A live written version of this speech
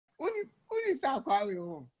if sa kwa we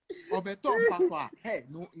ho. Obeto papa. Hey,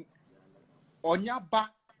 no onya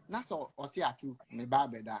ba na so osi atu me ba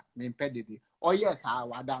beda me pedede. Oh yes, I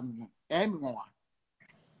wada no. Emwa.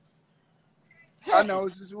 Ana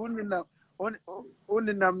osusu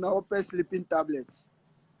only nam na open sleeping tablet.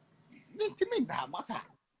 Nintimi da masa.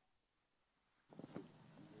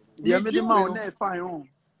 The amedi ma on e fine on.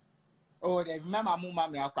 Oh, the mama mama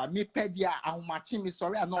me akwa me pedia ahomachi me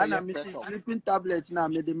sorry I know Ana me sleeping tablet na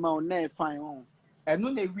amedi ma on e fine on.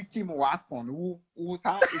 Enu na wiki mo afon who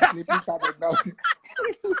sa sleeping tablet now.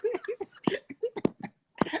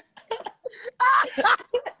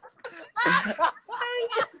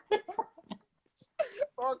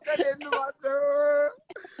 Okay, no matter.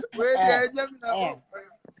 Wait, there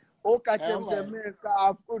o catch him say me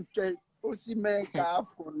ka afko che o si me ka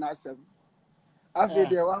afko nasem. After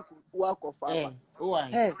the work of father.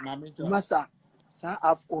 Hey, masa sa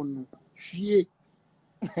afko no hwie.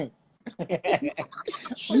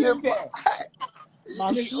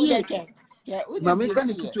 Mami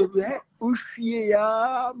kan kutu bi o hwie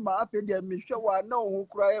ya ma after the me hwe wa na o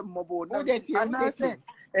kura e mobo na ana say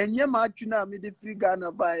enye ma atuna me de free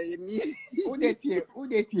Ghana ba ni. Udetie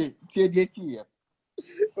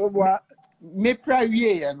Oboa me pra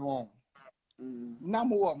wie ya no. Na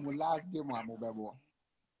mo mo last day mo amobebo.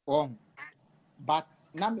 Oh. But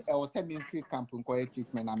na me o say me free camp nko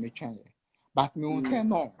treatment na me twen. But me won say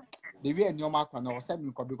no. The way any ma kwa na o say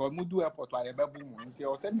me nko because mu do airport wa bebu mu. Nti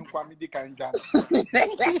o say me nko me di kan dwan.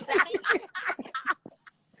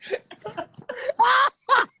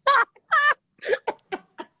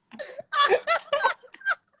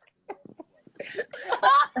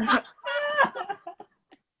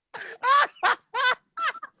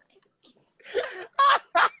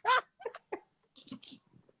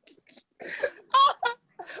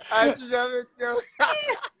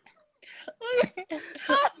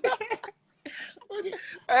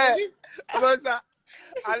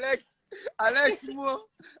 Alex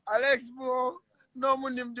Mo no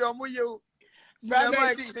munim de omo ye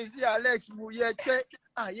cinema see Alex Mo ye che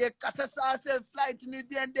ye kasasa say flight ni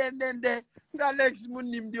den Alex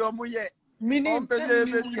munim de omo ye Minim pese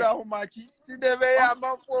be tura ho machi si de be ya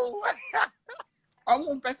mafo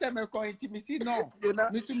omo pese me ko intimacy no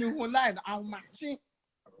me to me who line how machi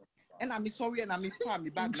and I'm sorry and I'm sorry me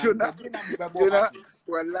bag na me bebo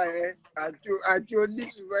wallahi atu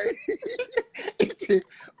ni way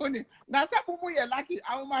oni na sa mu ye lucky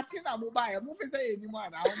how machi na mo ba mo pese eni mo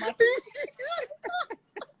na how machi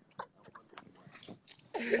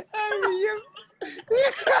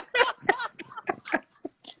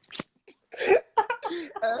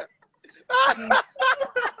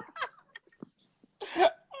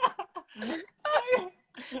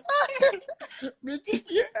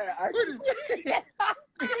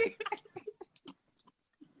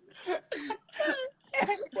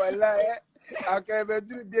Wallahi akabe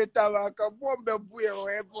do data wa ka bombe buye o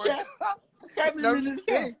airport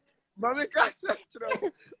mami ka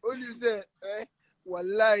setro oni say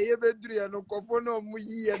wallahi e be duru ya no kofo no mu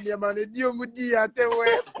yi ya ne ma ne di o mu di ya te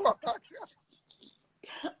we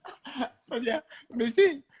oya me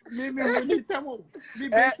see me woni tamo me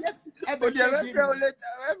be every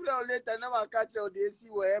later na ma catch o dey see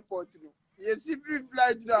we airport no ye see free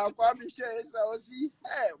flight no akwa mi share sa o si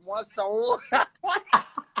mo san o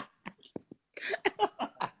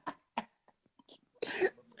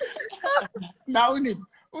now uni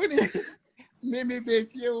me be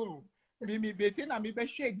fie me be fie na me be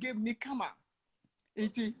share game ni kama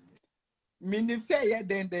iti me ni say ye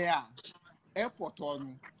den there airport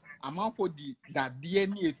on amount for the that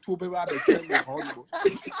DNA ni etu be ba be share me ho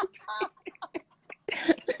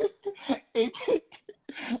iti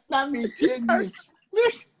na me tie ni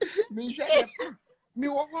me share me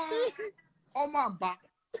wo o man ba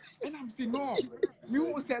and I'm saying no me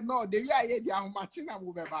who said no the way I hear the ahomachi na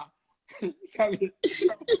mo be ba sorry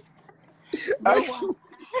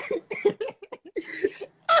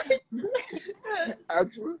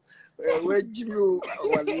Atu wait Jimmy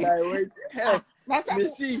wallahi wait me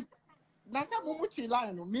see nasa muchi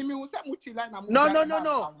line no mimi who say muchi line na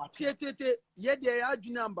no tete ye de ya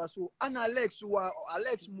adwuna amba so ana Alex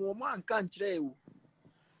mo man kan kire o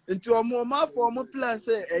nti omo ma for mo plan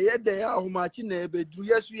say ye de ya ahomachi na ebedru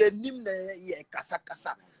yesu ye nim na ye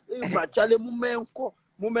kasa ma chale mu menko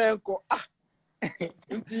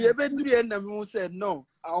nti ye bedru ye na me say no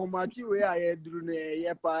ahomachi we aye dru na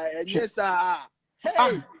ye pa enye sa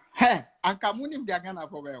hey anka munim de Ghana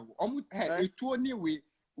for we omu etu oni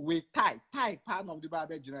we tie pan of the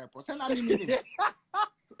barber general person na me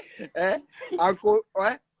anko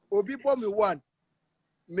obi bo me 1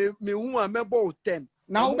 me hu a me bo 10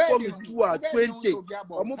 now omo bo me 2 a 20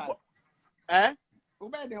 omo Eh?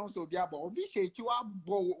 Ube de onso bi abo. Obi shechi wa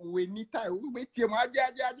bo we ni tai. Ube tie mo adi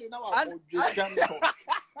na wa bo jam so.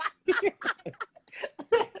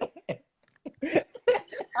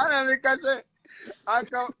 Ana me ka say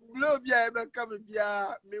aka blow bia e be come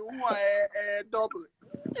bia me hu double.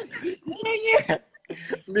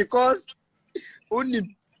 Because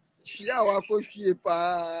only shia wa ko hwie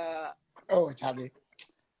pa. Oh, Charlie.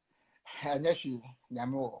 Anyeshu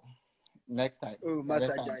nyame next time. Oh,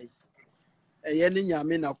 Master Jai. Eye ni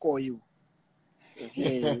nyame na call you.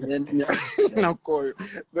 Na call you.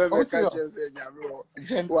 Be ka say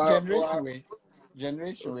nyame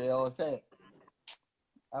generation way or say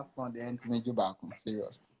after the end major back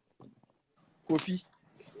serious. Kofi.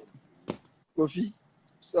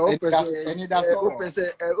 So open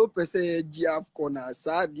say GF corner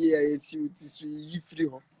sa dia eti yi free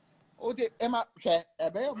ho. Okay, Emma, share a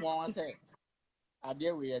bear one say. I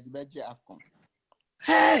dear we at the budget Afcon.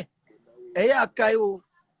 Hey, Kayo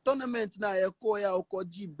tournament na ye call ya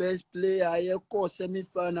G best player, ye call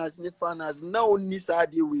semi-finals, finals. Now this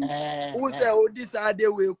idea we. Who say this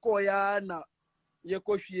idea we call ya na ye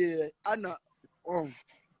koshi ana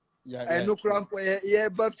yeah. No cramp ye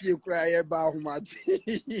buffy cry about much.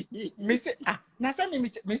 Me say na say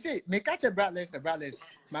me say me catch a brothers.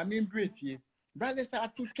 My main brief ye. Brothers are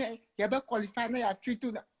to train. You better qualify na ya treat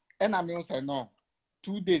to and I mean say no.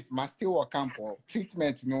 2 days must still work camp for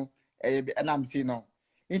treatment, and I'm saying no.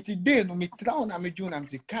 And today, no, me try na me June, I'm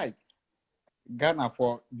say kai Ghana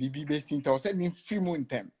for BB based in send me free moon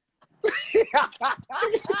time.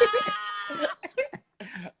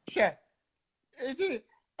 Yeah, it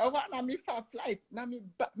I want me for flight. Na me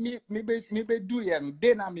be do ya no.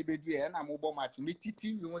 Day na me be do ya na mo bo match. Me titi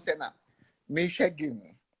you won say na me share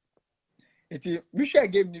game. It me share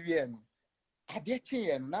game ni we no. Ade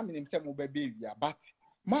chi na me nim say mo be ya but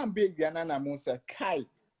man baby na mo say kai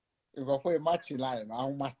if for a match line na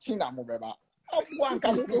match na mo be ba. One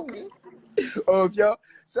ka mo be. Oh, yo,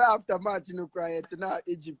 so after match no cry na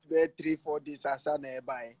Egypt be 3-4 days asa na e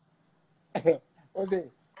buy. O say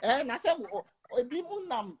na say ebi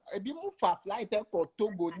mu fa flight ko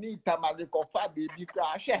Togo ni Tamale ko fa baby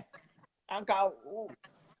crash. Anka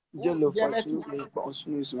Jello for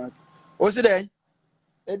so smart. O say dey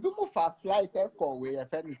ebi mu fa flight ko we e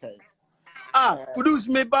fe ni say. Kudus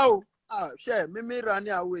me ba o. Share me run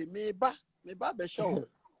away me ba be show.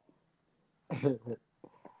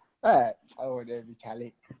 Oh, there be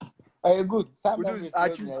Charlie. Good. Some good.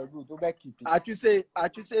 To back keep it. I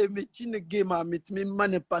say me chin game and meet me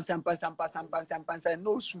money pass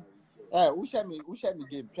no su. Who share me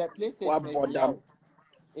game? Play PlayStation.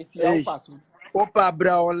 It's your pass. Opa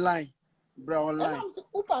bra online.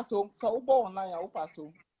 Who pass so online or pass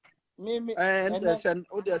so. Me and they send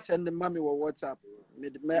the mommy or WhatsApp.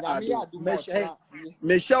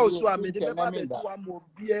 Me show so I made the baby to am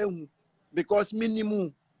obi because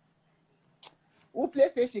minimum. Who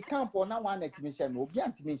PlayStation camp on now one exhibition obi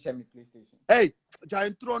antimission me PlayStation. Hey,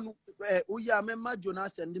 giant throne oya me ma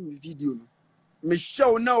Jonas send me video no. Me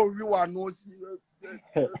show now we want no see.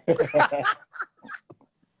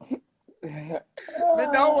 Me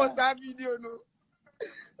that was that video no.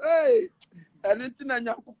 Hey, anything na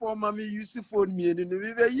Nyankopon ma me use phone me no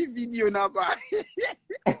we be video na ba.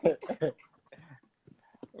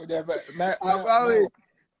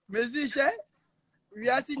 Me see we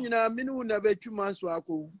are seeing na minu na be twuma so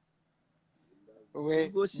akọ.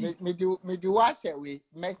 Me do wash we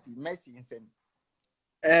Messi nsem.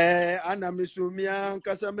 Ana me so me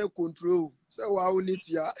ankasa me control. So wa we need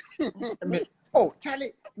ya. Oh,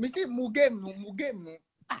 Charlie, me say mu game no.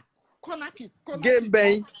 Corner kick. Game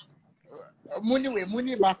ben.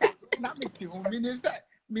 Money basa. Na me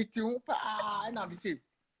ti hu pa na me say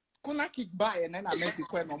corner kick by and then I Messi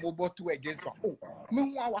when no mo ball 2 against 1. Oh, me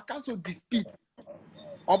hu Wakaso the speed.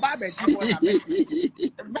 Oba be di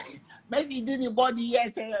Messi did the body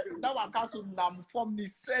yes that Wakaso nam form the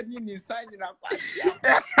training inside in a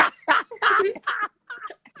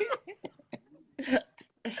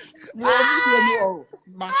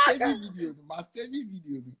my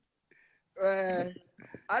video.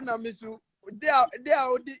 Ana misu they are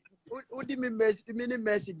odi me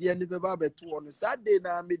Messi di eni beba beto on Saturday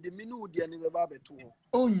na me de minu di eni beba beto.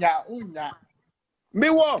 Unya. Me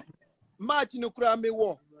wo match no kura me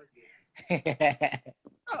wo.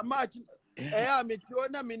 Match me ti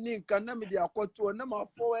ona me ni nkan na me di akoto na ma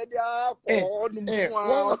forward akọ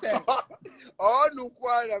onu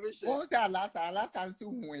kwa na me she. Won say alasa nsi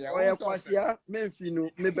hu ya. O ye kwasia me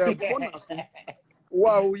mfinu me be bonus.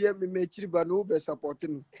 Wow, ye me chiriba no be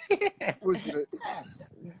supporting.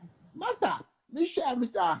 Masa, me share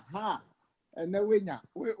Mr. And then when ya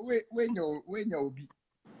obi.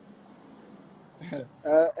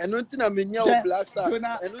 And until I mean your black star, and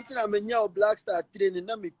until I mean your black star training,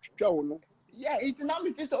 na me twitwa. Yeah, it's not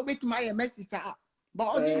me face obey my message, sir. But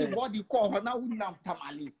all the body call her now now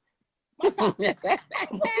tamale.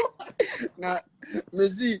 Na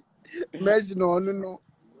Messi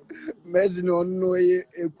no e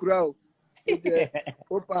crowd.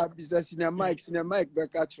 Opa bisa cinema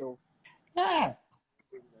back at you.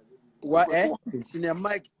 What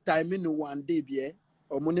cinema timing one day be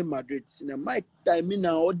or money Madrid cinema timing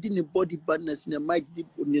now ordinary body badness cinema deep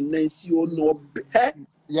on the nice you no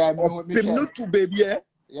yeah me not to baby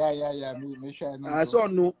yeah me share no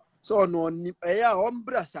so no yeah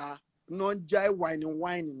ombra sa no jai wine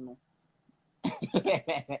no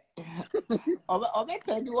obe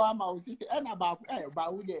tell you am o si e na ba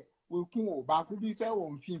we dey we kun o ba ku bi so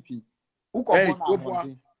won finfin uko bo na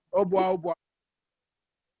mo obo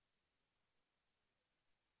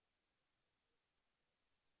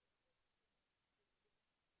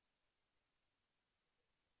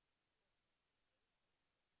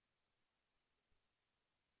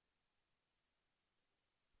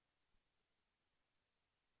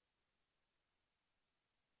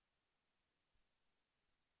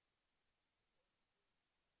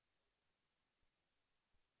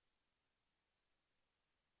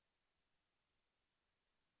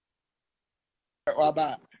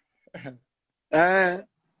waba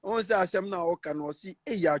on say asem na o kan o si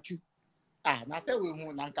eyachu na say we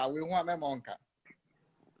hu na nka we hu amemo nka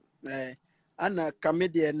ana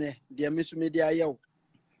kamede ne de misu media ayew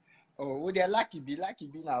we dey lucky be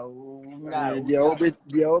na o na de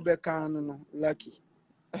obe kan no lucky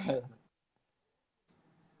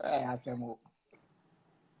asemo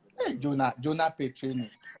Jonah pay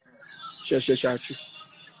training shachu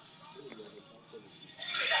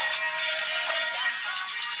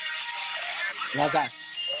Laga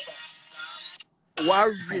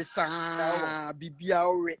warri sa bibia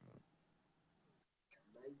ore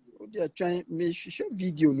o de twan me hwehwe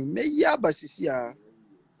video no me ya basisi a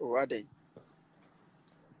o ade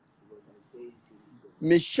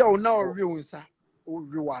me show na ore unsa o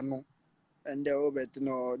rewa no and the obet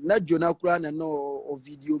no na Jonah kura na no o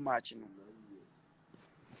video match no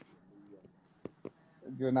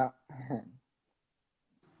Jonah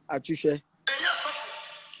atuhwe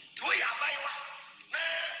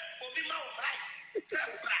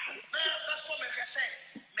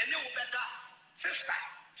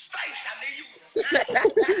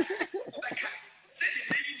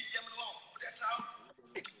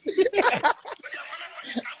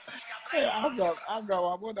I've got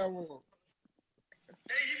one more than one.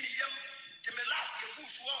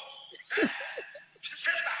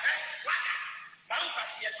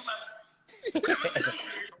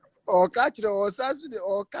 or catch or Saturday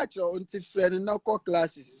or catch or until friend no call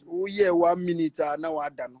classes. Oh yeah, 1 minute now I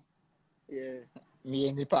done. Yeah. Me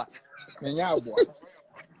and the pa. Me nyabo.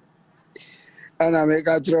 And I make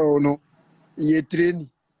a draw no. Ye train.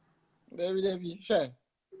 Debbie, share.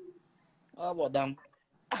 How about them?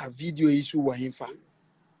 Video issue wa himfa.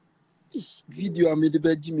 Video I made the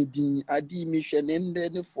bed Jimmy Dean. I did mission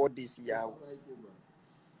ended for this year.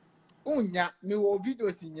 Unya, me wo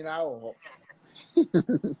videos in your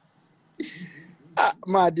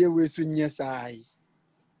My dear, we soon yes I.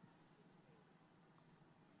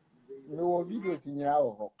 Me wo videos in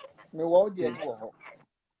your me wo dear no.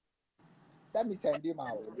 Send me send him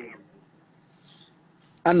out.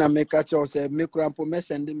 And I make a choice, make rampo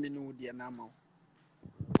mess and the menu dear Namo.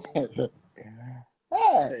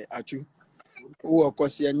 Hey, Achu. Oh, of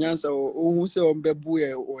course, your answer or who say on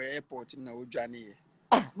Bebu or airport in our journey.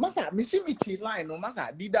 Masa, me see me line no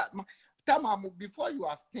masa did that. Tamamu before you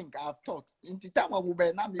have think, I have thought. Inti tamamu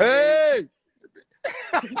be na me. Hey!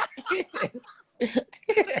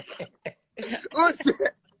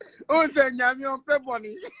 Who's a nyami on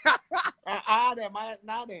peboni? They might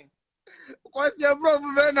not. What's your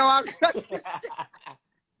problem now?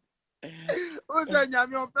 Who's a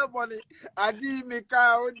nyami on peboni? I did me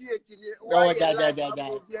car, oh, dear,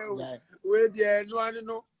 where dear,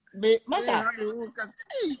 no. Me, masa,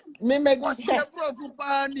 me make what's your problem,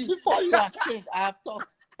 Barney? before you have think, I have thought.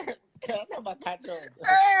 Hey!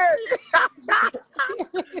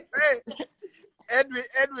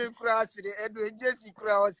 Edwin Cross, Edwin Jesse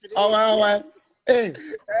Cross. Oh, hey,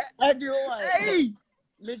 hey,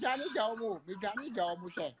 me Johnny Jaumo,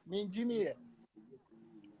 me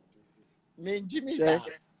Jimmy, sir.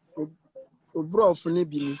 Bro, for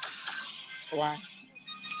me. Why?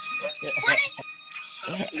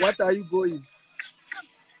 What are you going?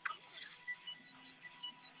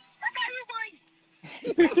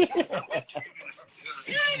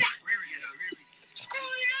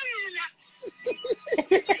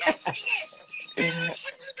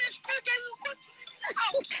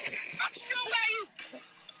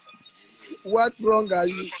 What wrong are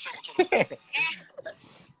you?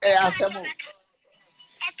 Hey, Asemo.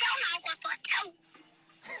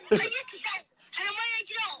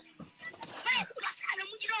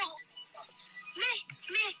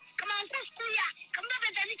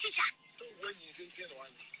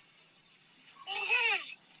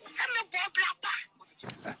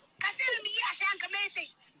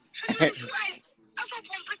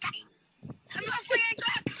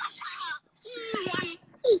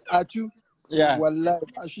 Atsu. Yeah. Wallahi,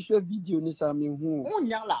 I should share video ni sami hu.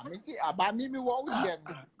 Unyala, me see aba me wo dem.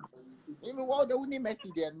 Me wo the uni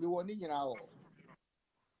message dem me woni nyina wo.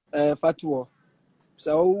 Fatuo.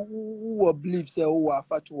 So who believe say who are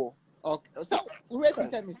fatuo. Okay. So, we ready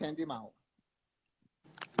say me send him out.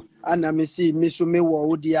 Ana me see me so me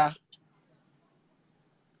wo dia.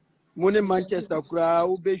 Money Manchester kura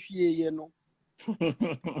wo be hwie ye no.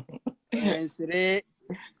 Ensere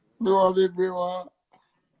Me wo be wo.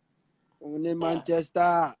 Money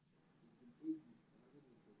Manchester.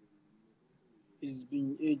 He's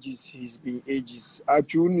been ages.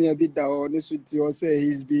 Actually, a bit honest with you, say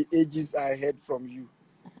he's been ages ahead from you.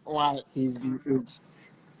 Why? He's been ages.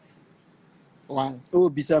 Why? Oh,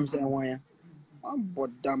 be something why? I'm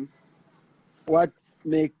damn. What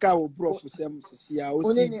make cow bro for some see? I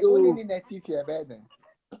will see. Only native here better.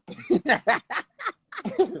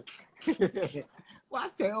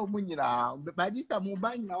 What say o munyina? By this time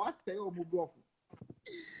mobile na what say o mu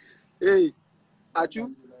Hey,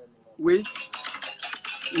 Atsu, wait.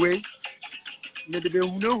 Me de be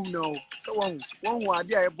no. So one who are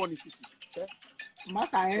there born is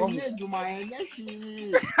Masa enye juma enye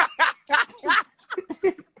shi.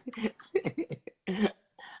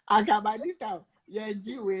 Aka by this time ye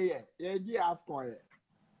ji we ye ji Afcon.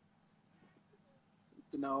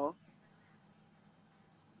 No.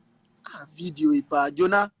 Video ipa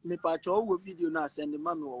Jonah me pa cho wo video na send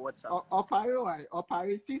mami wo WhatsApp.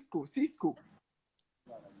 Opare Cisco.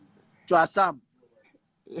 To Assam.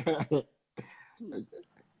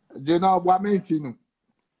 Jonah Obamefinu.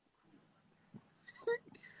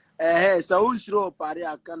 So who's sure Opare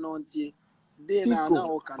aka no ntie. De na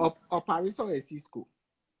o kan. Opare so e Cisco.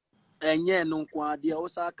 Enye no kwa de o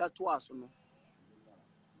sa aka to aso no.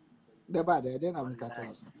 De ba de na mka to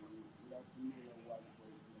aso.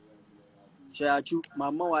 Atsu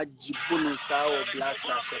mama wa jibono sa o Black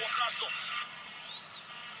Stars.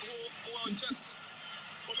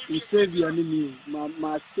 He save your enemy.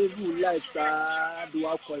 Ma save you life sa do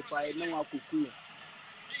I qualify na wa kuku.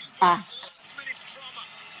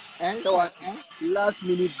 So what? Last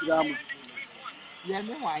minute drama. Yeah,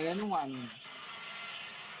 no one.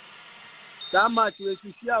 So much we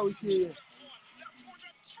share with you.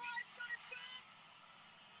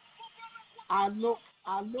 I know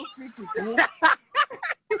free kick.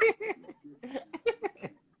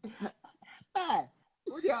 Hey,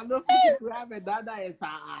 would you know free kick have a dada is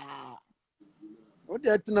What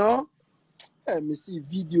that no? Me see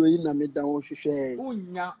video in na me down share.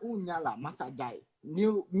 Unya la masajai.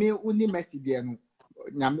 Me uni message there no.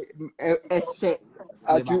 Nyame ehye.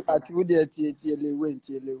 Atsu de tie le win.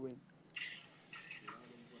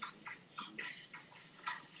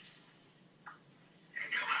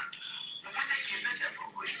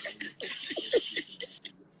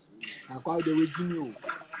 Akwa de we Jimmy o.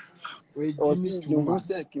 We Jimmy too much.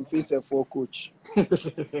 Say can face for coach.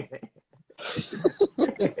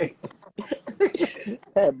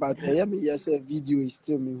 Hey, but I me yes video is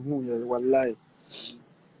still me who you wallahi.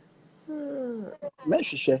 Me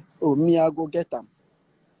share. Oh, me I go get them.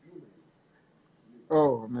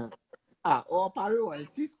 Oh man. Opare wa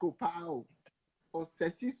Cisco pao. O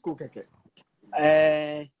Cisco keke.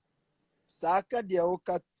 Saka de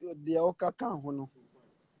oka kan ho no.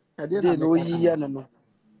 De no yiya no.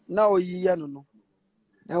 Na o yiya no.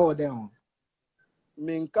 E wo de ho.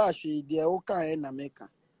 Me nka hwe de oka e na meka.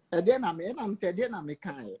 E de na me na se de na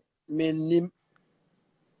meka e. Me nim.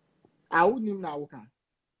 Awunim na woka.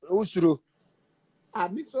 Usuro.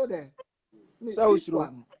 Mi so de. Sa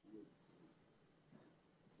usuro.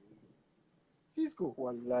 Cisco.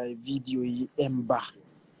 Wallahi video yi emba.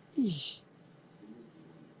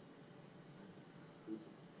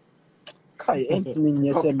 Kai entimi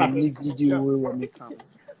nyese me ni video we wa make am.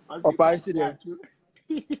 Opare si de.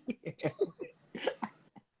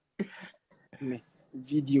 Me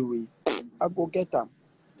video we. I go get am.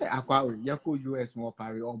 Akwa we yako US mo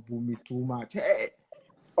Opare obu me too much. Hey.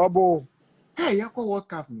 Obo. Hey, yako World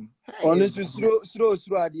Cup ni. Honestly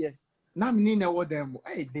slow ade. Na me ni na wo dem.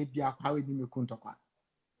 Hey, de bia Akwa we di me kunto kwa.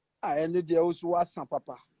 Ene de o so wasan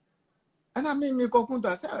papa. Ana me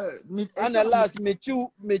kokunto say me ana last me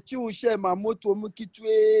chiu share ma moto mu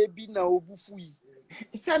kitwe bi na obufu yi.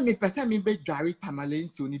 Send me person me be dware tamale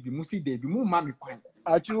nsi oni bi musi de bi mu ma me kwan.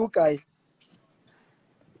 Atsu kai.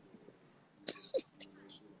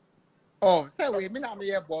 Oh, say we me na me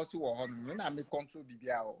ye boss wo ho me na me control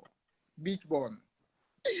bibia o. Beach born.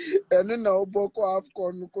 Eno na oboko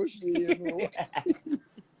afcon ko hie no.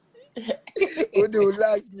 O de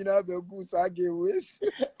relax nyina be gu sa game wes.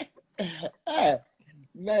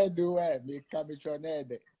 Na do me kabicho na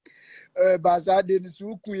de. Baza de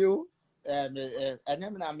su ku yo. Me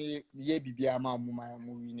anyam na me ye bibia ma mu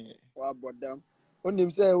wi ni. Wa bodam.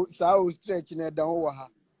 Onim say sa o stretch na dan wo ha.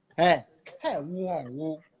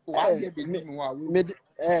 Wo. Wa de be ni mu wa wo.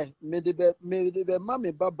 Me de be ma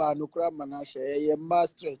me baba no kra mana hye ye ma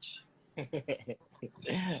stretch.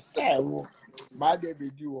 Wo. Ma de be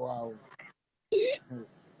di wo ha o.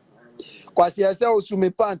 Kwasi ese o su me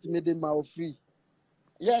pant me de ma o free.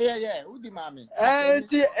 Yeah. Udi mami.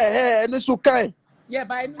 Enti ene su kai. Yeah,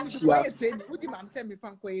 but I know me quiet training. Udi mam send me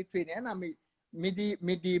fan quiet training. And I me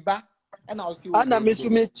di ba. And I'll see what. Ana me su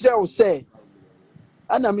me kire o say.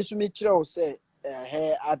 Ana me su me kire o say.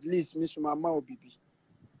 At least me su mama obibi.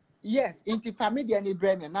 Yes, into family any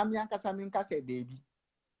brain and I'm yankasa minkasa baby.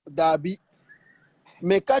 Dabi.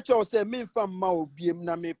 Me catch o say me fam ma obiem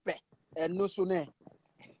na me pe. No so ne.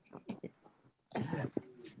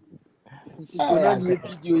 Nti jona ni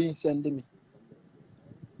video in send me.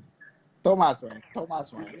 Thomas one,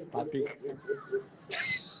 Papi.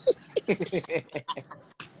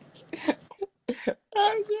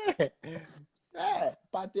 Yeah.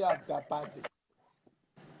 Party after party.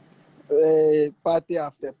 Party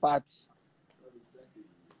after party.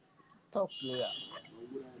 Top player.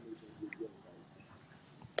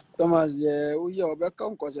 Thomas we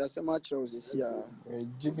obeka cause asema kire osisi a.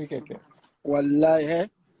 Jimmy Keke. Wallahi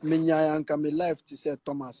me nya anka me life to say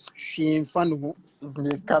Thomas. Hwe mfa no ho.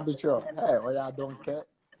 Me cabbage. I don't care.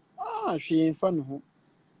 Hwe mfa no ho.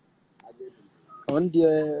 On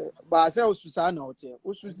the ba say osusa na ote.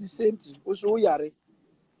 Osu the same thing. Osu yare.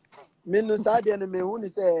 Me no sa de no me hu ni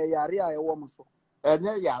say yare a e wo mo so.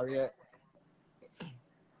 Enye yare.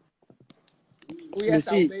 Me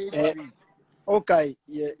see okay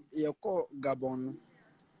ye ko Gabon.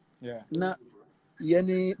 Yeah. Na ye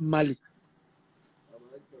ni Mali.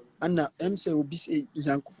 Ana say obi say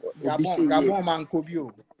Nyankopɔ obi say Gabon man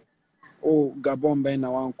kobio. Oh Gabon ben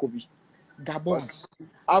na wan kobi. Gabon.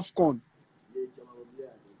 Afcon.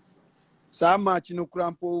 Sa match no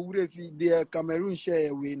krampo wure fi de Cameroon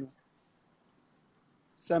share we no.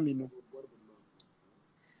 Sami no.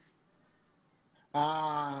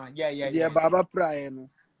 Yeah. De baba praye no.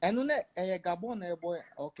 Enu ne Gabon boy.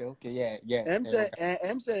 Okay, yeah.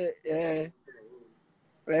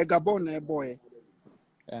 Say Gabon boy.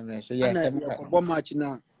 Yeah. Ana ko match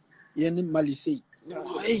na ye ni Mali say.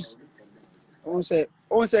 Hey.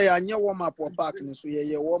 On say anya warm up park no so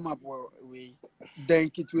ye warm up we den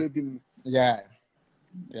kitwe bi mu. Yeah.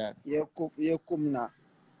 Ye kom na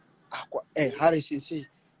akwa Harrison say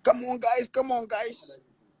come on guys.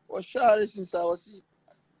 O Harrison sa wasi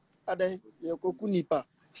adan ye koku nipa.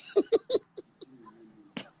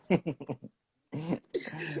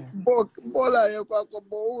 Bola ye kwa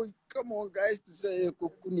bo come on guys to say ye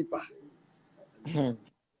koku nipa.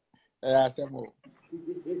 Yeah, semo.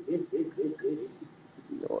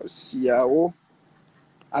 Yo siawo.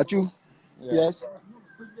 Atsu. Yes.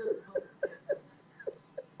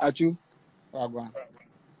 Atsu. Wagwan.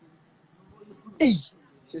 Hey,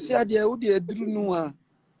 se ade wo de aduru nu a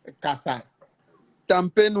Kasa.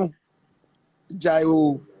 tampenu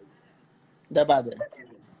jayo. Debade.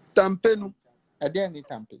 Tampenu. Ade ni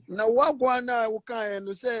tampe. Na wagwan na wo kan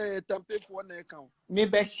no say tampe fo na e kan. Me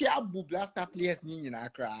be share bu blaster players ni nyina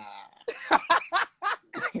kra.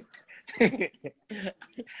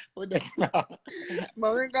 O de na.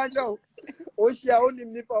 Ma wen kan jaw. O shia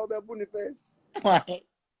onim nipa o be bu ni first. Why?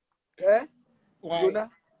 Jonah.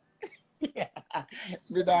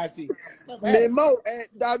 Me da si. Me ma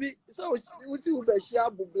Dabi so we see we be share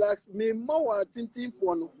bu blacks me ma wa tintin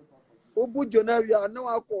fo no. Obu Jonah wi na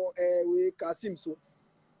wa ko we Kasim so.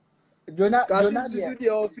 Jonah Kasim de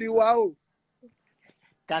ofri wa o.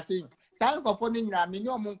 Kasim. Sa nkofo ni nyina me ni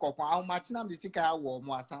omo nkofo a ma china me sika wo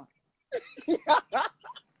mo asan.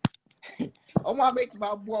 Omo abeti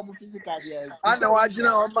ma bu omo physical there. Ana wa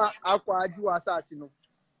gina oma akwa aju asasi no.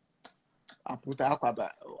 Aputa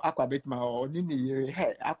akwa beti ma oni ni yere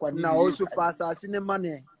he akwa ni Na o so fa asasi ne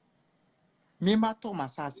mane. Me ma to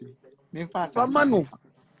masasi. Me fa asasi. Famanu.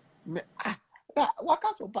 Me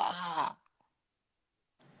Wakaso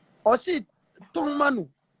O si ton manu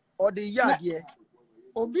o de yard ye.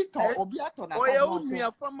 obi ato na oye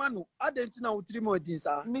unua fama no adentina wo tiri mo din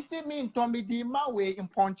sa me say me nto me di ma we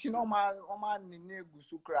imponchi no ma ne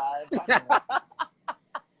egusu kra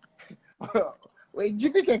we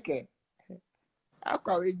jibi keke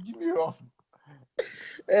akwa we jibi off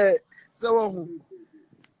so hu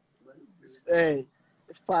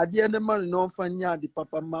faade ne man no fanya di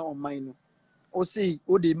papa ma oman no o sei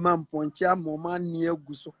o de man ponchi amoma ne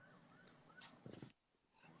egusu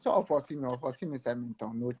so for see me say me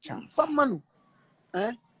nto no chance fama no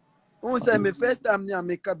who say me first time ni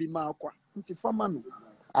ameka bi ma akwa nti fama no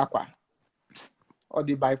akwa or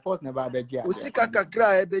the by force never be dia o sika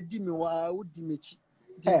kakra e be di mi wa o di mechi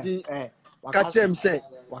di katrem say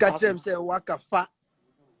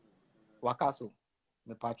wakaso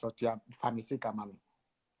me patriotia family kama me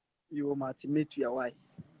you mati metu ya why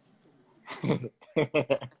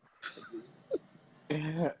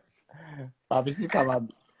family kama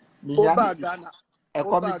me oba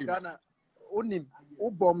Ghana onim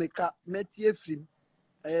ubo meka metie frim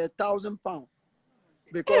 £1,000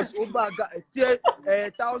 because oba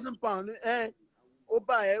 £1,000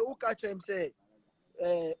 oba o katrem say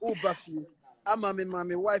oba fie ama me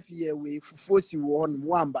mama wife ye we fufosi wo on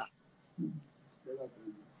wamba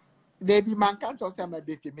baby man can't just say me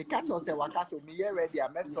befi me can't just say wakaso me here ready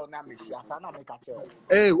am me so na me shia sana me catch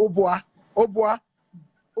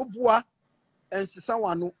oboa ensisa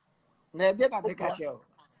wano na dey na me catch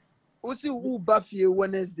usi uba fie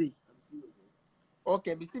Wednesday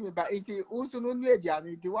okay me see me ba iti usu no nu edianu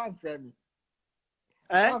iti one friend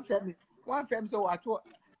one friend so what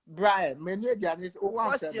Brian me nu edianu is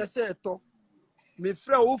one friend what's say to me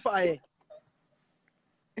friend wo fa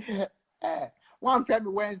one friend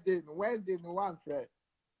Wednesday no one friend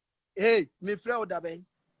me friend da ben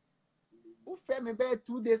who friend me be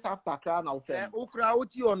 2 days after crown na friend o kra o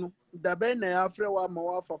ti onu da ben na ya friend wa ma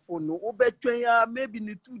wa fa phone no o be twen ya maybe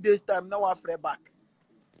in 2 days time na wa friend back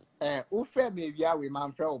who friend me via we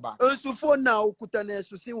man friend back ensu phone na o kuta na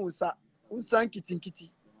esu si unsa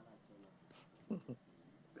nkitinkiti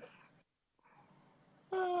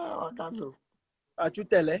wakaso achu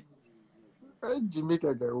tele Jimmy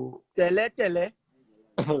kede o tele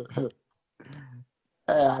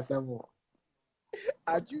asemo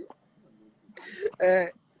achu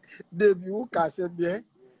debi u ka se bien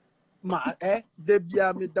ma debi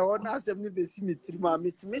a me da wona asem ni be si mitri ma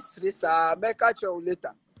mitimi sire sa me ka che o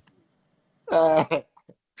later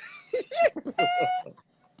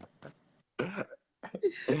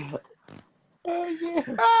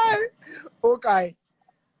okay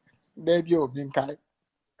debi o bin kai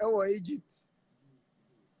wo Egypt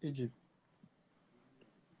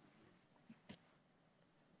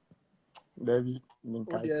debi bin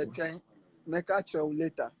kai o de me ka che o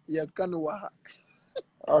later ye kan wa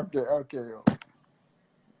okay yo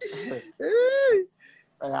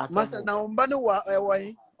masa na umba no wa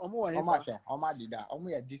yi omo wa yi Oma dida omo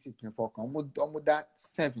ya discipline for kan omo that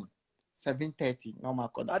 7:30 normal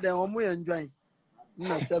koda ade omo ya enjoy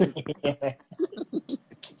na 7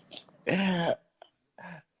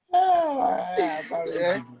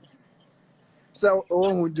 so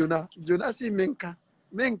Jonah si menka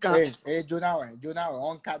Jonah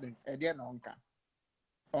onka den e dey na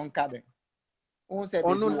onka den on se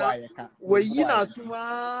be do wa ye kan we yi na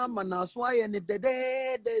asuma ma na aso aye ne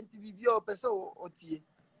dede nti bibi o pese o tie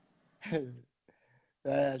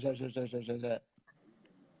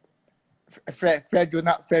Fred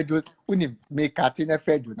Jonah unim make Katina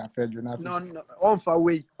Fred Jonah no on fa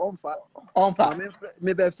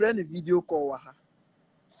me be friend video call wa ha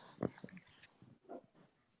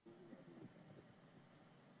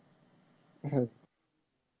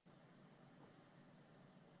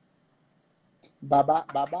Baba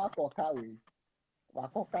koka we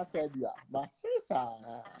wakoka said you but sisa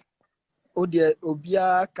o de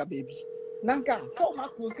obia ka baby nanka so ma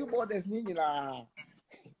close borders ni nyina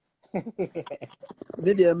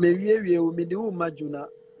de me wie o me de wo ma Jonah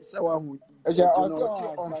se wa hu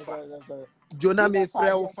Jonah on fa Jonah me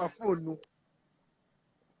frɛ wo fa phone no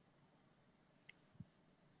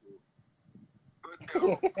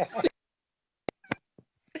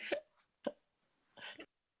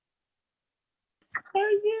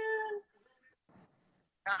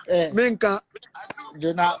menka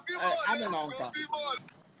Jonah ame na onka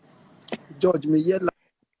George me ye live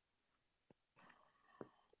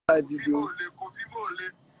video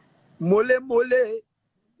mole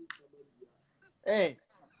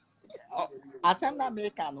asem na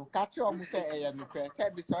make no catch o mu say eye no press say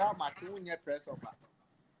bi so ya match unye press over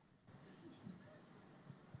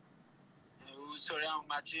sorry how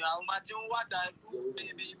much what that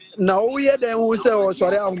na o ye den who say o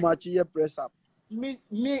sorry how much ye press up me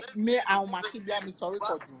I'll match it. Me sorry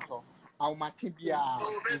for you so. I'll match it.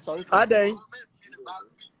 Me sorry. Aden.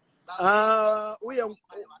 We are.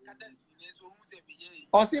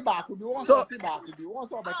 Osi ba could be one. Osi ba could be one.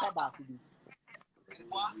 So better ba could be.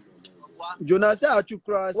 Jonah say Atsu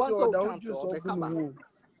cross. One so Don't can't you so so better.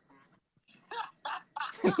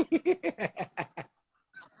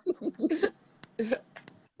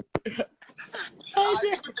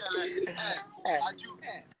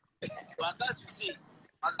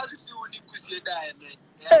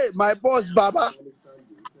 Hey, my boss, Baba.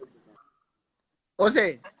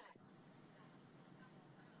 Ose.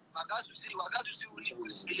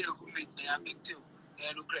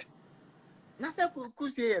 Nasa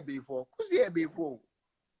kusie before.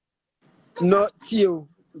 No, Tio,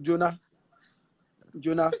 Jonah.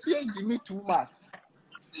 Kusie Jimmy too much.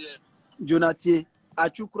 Jonah T.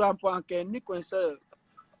 Atsu cross anke ni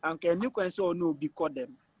kwense no be call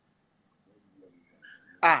them.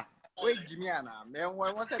 Ah, wait Jimmy ana. Me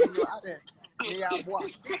won say you ade. Me aboa.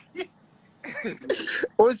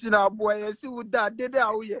 O si na boy yesi wuda dede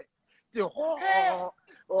awuye. Ti ho.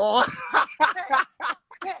 Oh.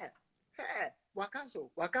 Hey,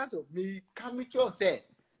 Wakaso, me come to say,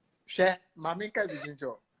 share, Mamika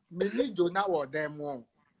Vizincho. Me need Jonah or them one.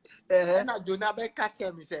 And I Jonah be catch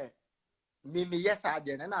him, say, me, yes, I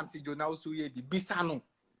did, and I'm see Jonah also ye be Bisano.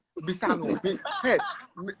 Hey,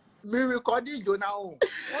 me recording Jonah.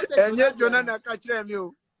 And yet Jonah na catch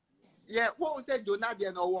him. Yeah, what was said Jonah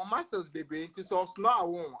there no one masters baby into so small I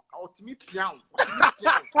won't out me piano.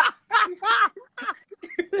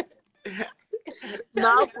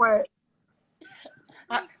 Now,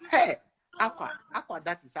 hey, aqua,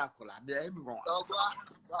 that is aqua. There, everyone.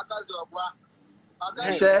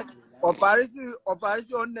 Share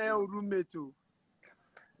Paris on their roommate too.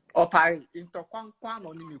 Or Paris into Kwan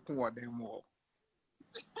only me for them all.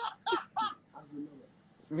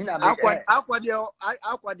 Aqua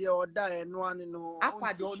the order and one no.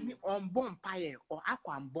 Aqua the only on bonfire or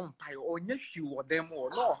aqua and bonfire or nephew or them all.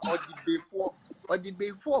 No, or the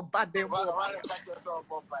before bad them all.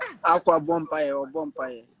 Aqua bonfire or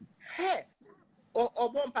bonfire. Hey,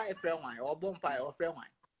 or bonfire friend wine or bonfire or friend wine.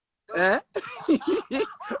 Eh?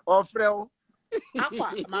 Or frel.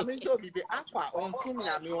 Aqua, mammy told me the aqua on soon me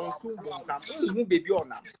on soon some who baby on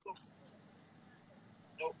now.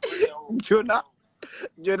 Jonah.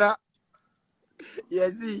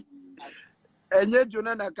 Yes, and yet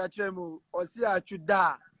Jonah na kachemu or see Atsu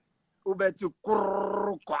da ubetu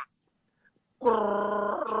kurkwa.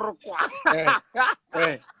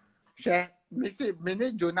 Eh, share, Missy,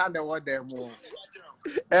 mini Jonah the word them more.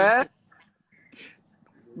 Eh?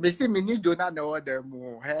 Missy, mini Jonah the word them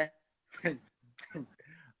more, eh?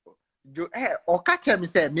 Or catch him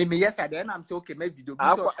say, Mimi, yes, I then I'm so okay, maybe do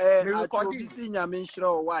Atsu see Nyamin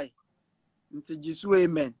Shro, why? Into Jisu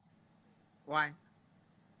amen. Why?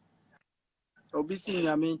 Obisi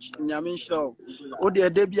Nyamin Shro. O dear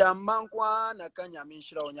Debia Mankwa, Naka Nyamin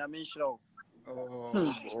Shro.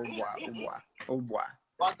 Oh, boy.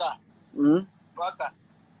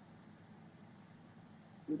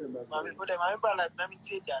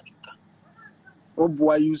 Oh,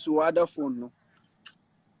 boy, you so other phone. No.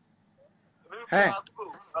 Hey.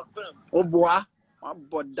 Oh, boy.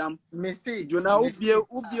 But damn, Missy, Jonah, ubio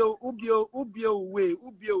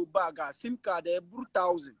baga, SIM card,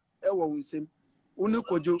 1,000. Won't sim.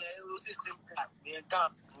 Unukojo.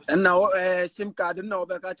 And now, SIM card, no,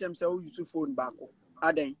 back at him, so use phone back.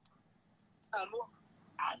 Aden.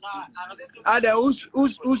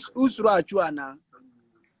 Who's Rachuana?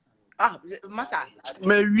 Ah, Massa.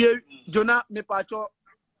 Me, Jonah, me pacho,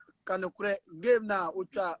 can game now,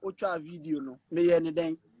 ultra video, no, me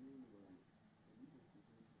anything.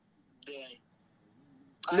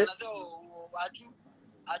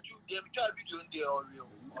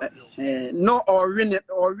 No, or win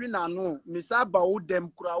no. Miss Abba would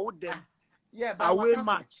them crowd them. Yeah, but away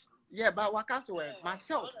match. Yeah, but Wakaso, my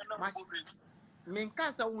show,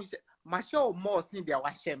 my show more see their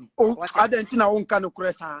washing. Oh, I didn't know one can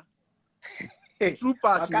crest her. True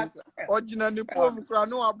pass. Originally, poor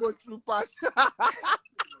Mukrano about true pass.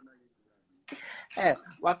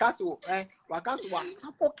 Wakaso was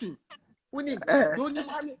supporting. We need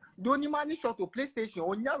don't money shot to PlayStation.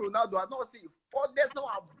 On your Ronaldo, I don't see 4 days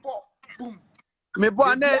now. Boom. Me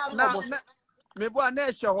boy,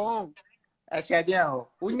 show home. I said, yeah,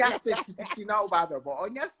 on your space kitty now, Bible,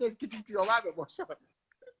 on your space kitty or Bible shot.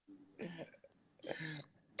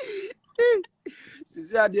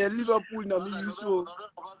 See, I did Liverpool, no, me use so.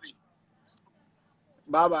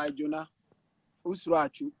 Bye bye, Jonah. Who's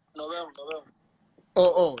Rachu?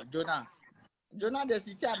 Oh, Jonah, they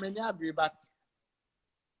see many agree, but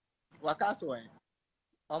Wakaso,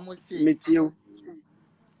 Almost say Meet you.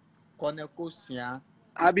 Konekosia.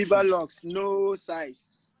 Abiba locks, no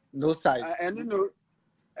size. No size. And you know,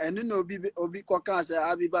 Obi Koka say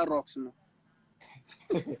Abiba rocks no.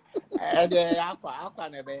 And aqua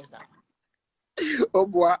never. Oh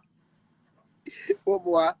boy.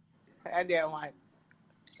 And then why?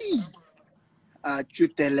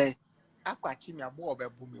 Chutele. Aqua chimia more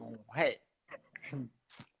booming. Hey.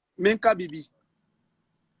 Menka bibi.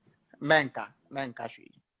 Menka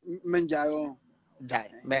she. Menjayo. Jai.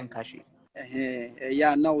 Menka she.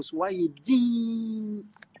 Yeah, now so why you ding?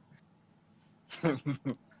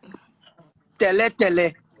 Tele.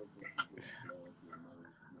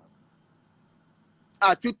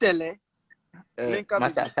 Chutele. Menka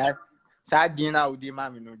Masa bibi. sa dina udi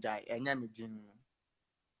mami no jai. Enya mi dinu.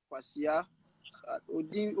 Kwasia.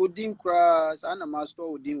 Odin crass. Ana master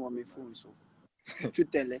Odin on my phone so.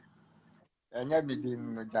 Chutele. Enya mi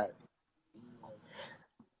dinu no jai.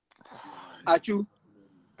 Achu.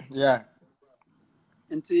 Yeah.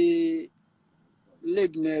 Nti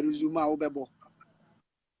leg na resume obebo.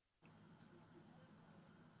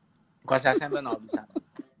 Because I send na obisa.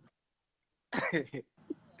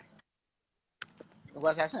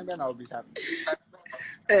 Because I send na obisa.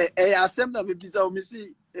 Asem na me bisa o me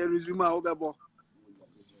si resume obebo.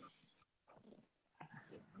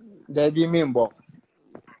 There be mimbo.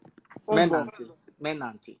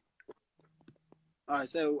 Menanti.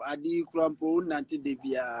 So adi krampo nanti de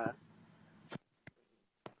bia.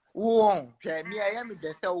 Won, me I am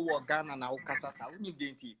the sell wo Ghana na ukasasa. Uni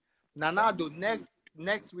denti. Nanado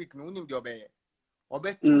next week no unim jobe.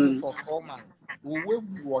 Obe 2 for 4 months. We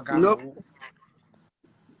wo Ghana. No.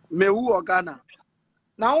 Me wu Ghana.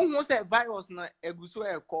 Na who say virus na eguso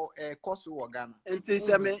e koso wo Ghana. Nti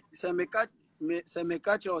se me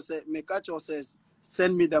catch us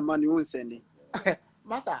send me the money won't send it.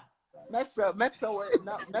 Masa, me feel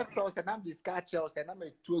say na discard you say na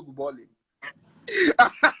me tu egu bowling.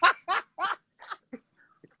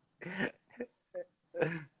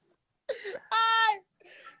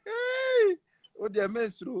 O de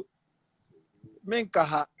menstru menka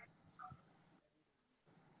ha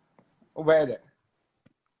Where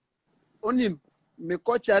onim me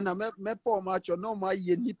kocha na me po ma cho no ma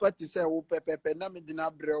ye nipa ti se wo pepepe na me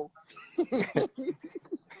dina brew.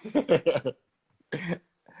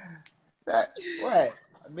 Where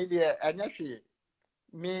me dey anyahwe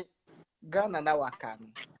me Ghana na waka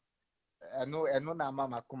no eno na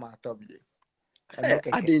mama kuma atobie.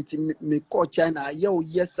 Adenti me kocha na ye o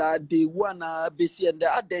yesa de one besi and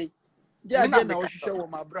adai dia na o hwehwe wo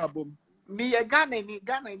ma brabom. Me ye Ghana ni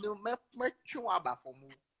me twu aba for mu.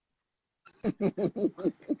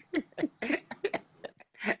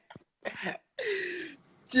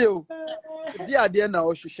 Tio dia na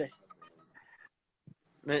o hwehwe.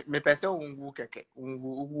 Me pese ungu keke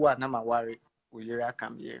ungu na ma ware oyere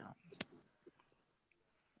akambie.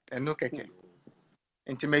 Eno keke.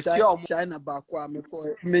 Nti me ti o China back wa me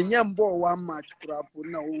ko me nyam ball one match krapo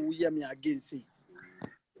na o ye me against.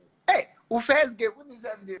 Hey, who first game when is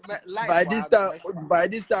the live by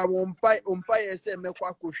this time umpire say me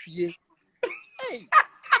kwa kohwie. Hey.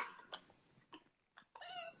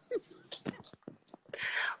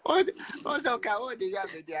 Oh so ka o dey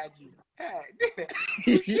have the agi. Hey.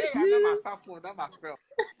 Yeah, na ma fa phone, na ma friend.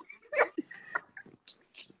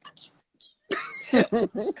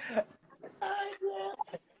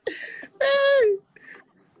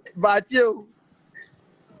 But you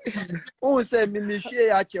who say me hwie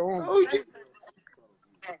ya che won.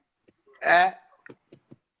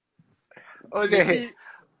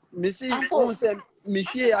 Me see who say me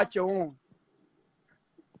hwie ya che won.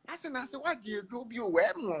 Asena say what do you do bi o we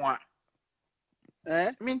mo a?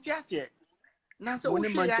 Me nti ase. Na say o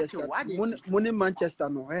hwie ya che what do Money Manchester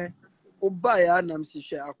no o ba ya nam si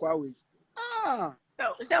hwe akwa we.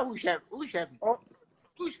 Say who chef? Oh.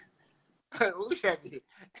 Who chef?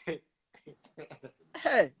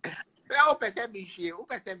 Hey. O pese mi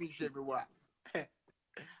hwie mi wa.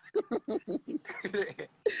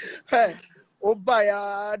 Hey. O ba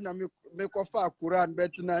ya na me ko fa Quran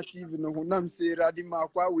bet na TV no ho nam se radi ma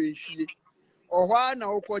akwa we hwie. Ohwa na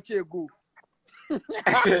o ko che go.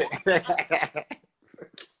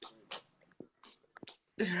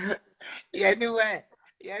 Anyway,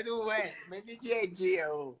 me di je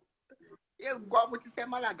o. You go muti se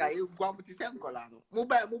malaga, you go muti se nkola no. Mu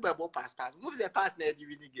be bo pass. Mu se pass na di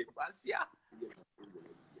win game.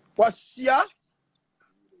 Wasia.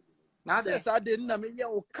 Na de sa de na me ye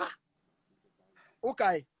oka.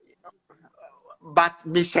 Okay. But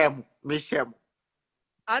Michel.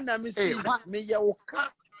 Ana me see me ye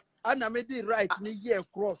oka. Ana me di right ni ye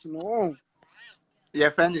cross no.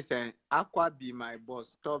 Your friend is saying, Aqua be my boss.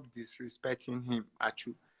 Stop disrespecting him.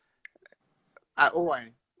 Achu. Oh,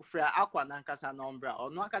 Fra Aqua Nankasa Nombra,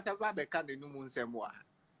 or Nankasa Babeka de Numun Semwa.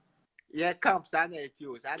 Yeah, camp, Sana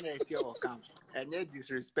Etios, Sana Etio camp. And they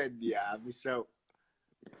disrespect the Mr.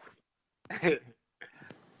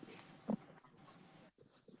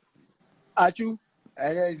 Achu.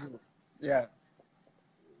 Yeah.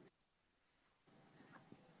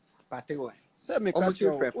 Patewa. Say me catch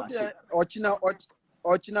you.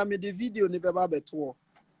 Ochina me the video ni beba beto.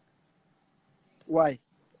 Why?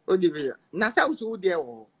 Oh, the video. Nasa was who there.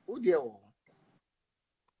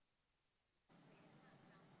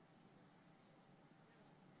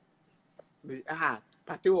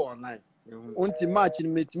 Patewa online. Unti match ni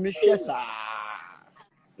metimi hwesa.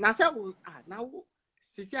 Nasa now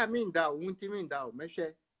sisi amin da won't mean da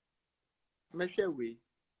mehwe we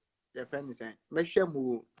your friend is saying mehwe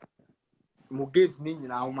mu games ni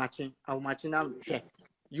nyina how matching na mehwe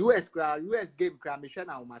US game kra mehwe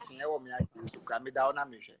na how matching e wo me agi so kra me da na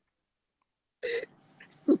mehwe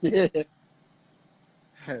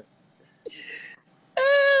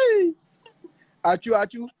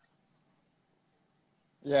Achu.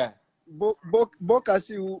 yeah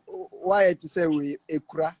Bokasi why to say we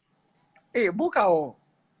ekura. boka o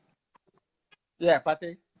yeah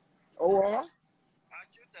pate Oh.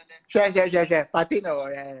 Share pate no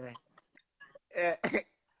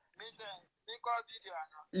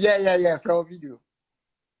yeah yeah from video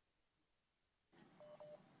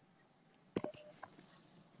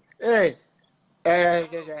hey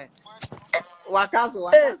Wakaso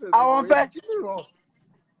I want fair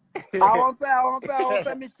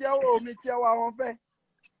me tia I want fair.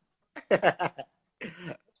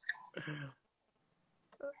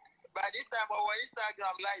 By this time, our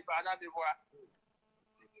Instagram live, and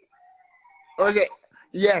I'm okay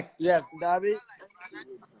yes David.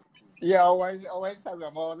 yeah our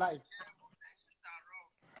Instagram our live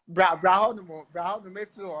bra no me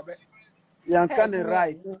flow Yan kan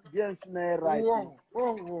right. Yes na right. Oh.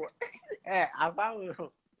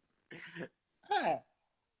 About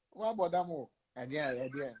what about that more? And yeah.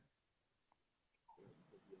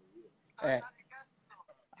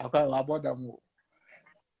 About that more.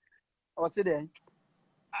 O se den.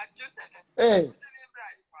 Hey.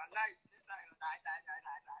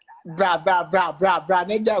 Bra.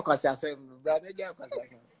 Neja kwasiasem. Bra neja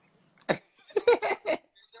kwasiasem.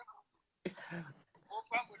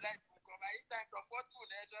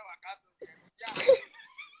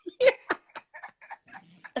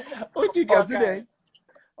 O ti O se den.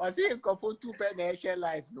 O si nko for 2 pen na share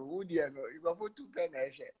life no. Who dey no? You go for 2 pen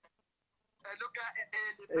na share. Look at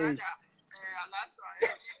the brother.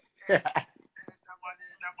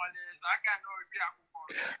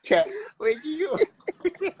 Okay. Wait you.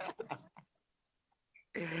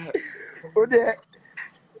 Ode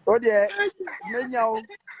menya o.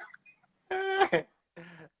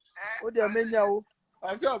 Ode menya o.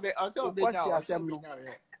 Also be now. Asem no.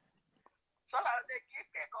 So I dey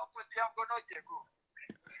get for the go no jego.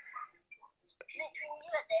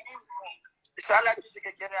 Sala kisi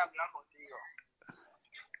ke kere amla motiyo.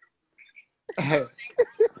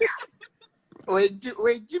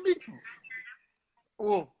 Wait, Jimmy.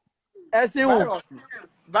 Oh, Ese wo.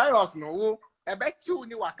 Virus no. Oh, I bet you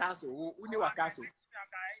uni Wakaso.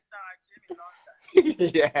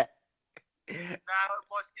 Yeah. Now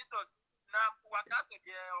mosquitoes. Now Wakaso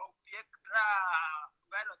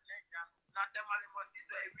virus na temale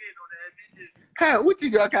mosquito every no every day. Hey, what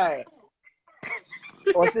did you okay?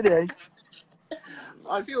 O se den.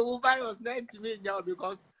 I see who virus 90 million now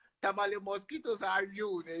because tamale mosquitoes are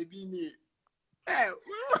you maybe. Hey,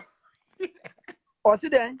 O se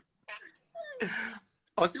den.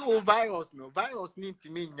 I see who virus need to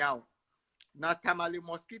me now. Na tamale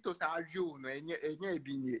mosquitoes are you no enye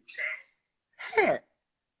bi. Hey.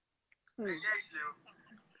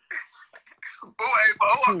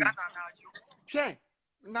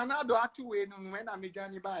 Nana do atu we no when na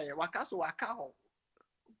medwani ba ye Wakaso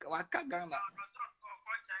waka Ghana.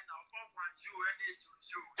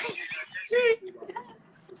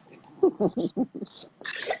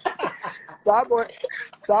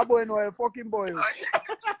 Sabo no a fucking boy.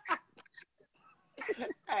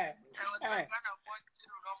 Hey.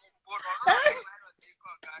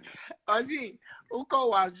 Ozi, uko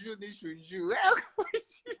waju ni shuju.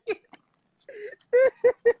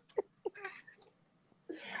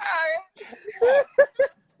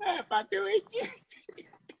 Pate wait.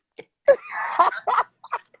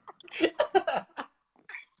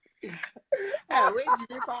 Wait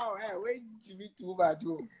Jimmy power. Wait Jimmy too bad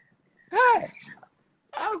too. Hey,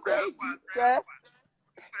 how great.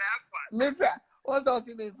 What's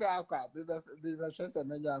also me for aqua? Be chance a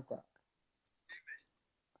many aqua.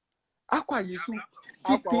 Aqua, you so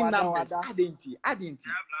 15 numbers. Identity.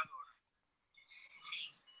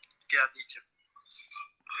 Que ha dicho.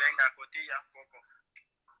 Venga, cotilla.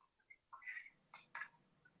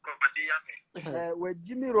 With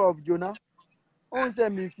Jimmy Rov Jonah. On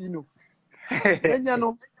send me fino.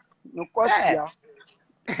 Benyano. No question.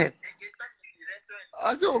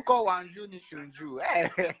 Also call one Juni Shunju.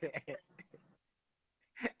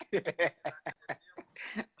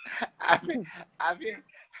 I mean, I'm going.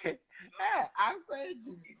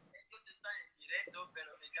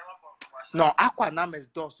 No, Aqua numbers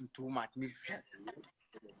does too much. Me.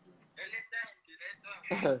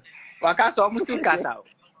 Wakaso almost casa.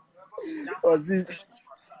 Ozi.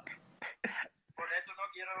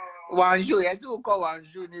 One Ju, yes, you call one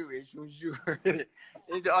Ju anyway. Shunju.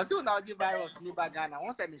 It's also now the virus. Ni bagana.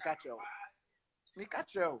 Once I me catch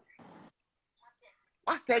you.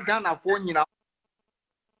 What's that Ghana phone? You know.